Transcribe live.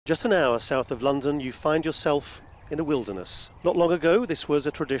Just an hour south of London, you find yourself in a wilderness. Not long ago, this was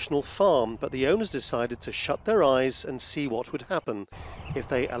a traditional farm, but the owners decided to shut their eyes and see what would happen if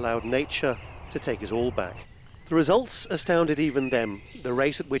they allowed nature to take it all back. The results astounded even them, the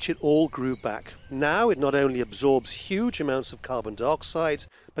rate at which it all grew back. Now it not only absorbs huge amounts of carbon dioxide,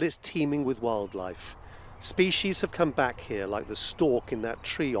 but it's teeming with wildlife. Species have come back here, like the stork in that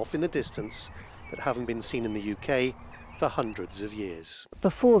tree off in the distance, that haven't been seen in the UK for hundreds of years.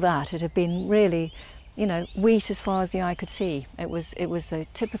 Before that, it had been really, wheat as far as the eye could see. It was the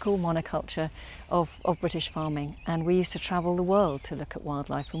typical monoculture of British farming, and we used to travel the world to look at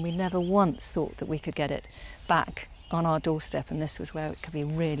wildlife, and we never once thought that we could get it back on our doorstep, and this was where it could be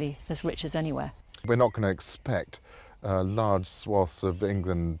really as rich as anywhere. We're not going to expect large swaths of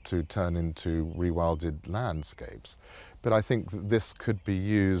England to turn into rewilded landscapes, but I think that this could be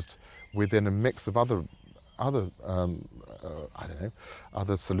used within a mix of other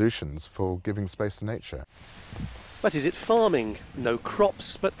solutions for giving space to nature. But is it farming? No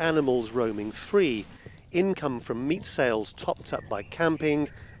crops, but animals roaming free. Income from meat sales topped up by camping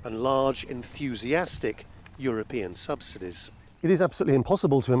and large, enthusiastic European subsidies. It is absolutely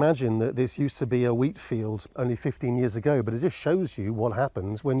impossible to imagine that this used to be a wheat field only 15 years ago, but it just shows you what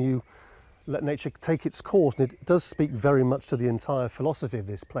happens when you let nature take its course. And it does speak very much to the entire philosophy of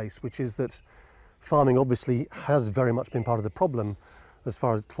this place, which is that farming obviously has very much been part of the problem as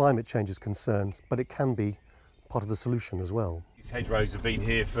far as climate change is concerned, but it can be part of the solution as well. These hedgerows have been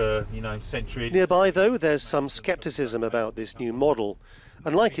here for, centuries. Nearby, though, there's some scepticism about this new model.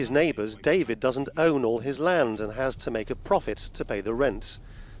 Unlike his neighbours, David doesn't own all his land and has to make a profit to pay the rent.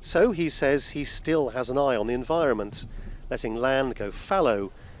 So he says he still has an eye on the environment, letting land go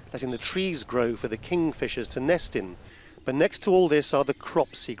fallow, letting the trees grow for the kingfishers to nest in. But next to all this are the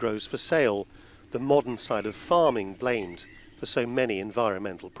crops he grows for sale, the modern side of farming blamed for so many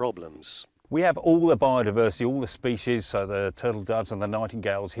environmental problems. We have all the biodiversity, all the species, so the turtle doves and the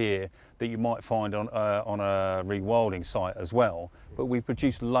nightingales here that you might find on a rewilding site as well. But we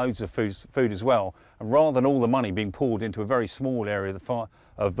produce loads of food as well. And rather than all the money being poured into a very small area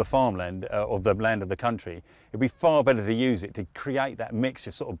of the farmland, of the land of the country, it'd be far better to use it to create that mix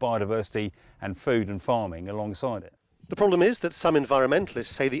of sort of biodiversity and food and farming alongside it. The problem is that some environmentalists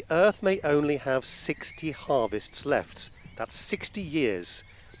say the Earth may only have 60 harvests left. That's 60 years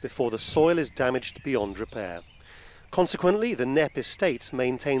before the soil is damaged beyond repair. Consequently, the Knepp estate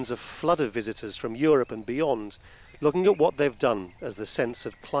maintains a flood of visitors from Europe and beyond, looking at what they've done as the sense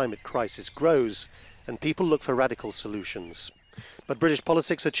of climate crisis grows and people look for radical solutions. But British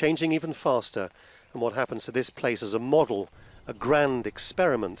politics are changing even faster, and what happens to this place as a model, a grand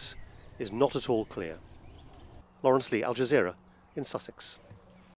experiment, is not at all clear. Laurence, Al Jazeera in Sussex.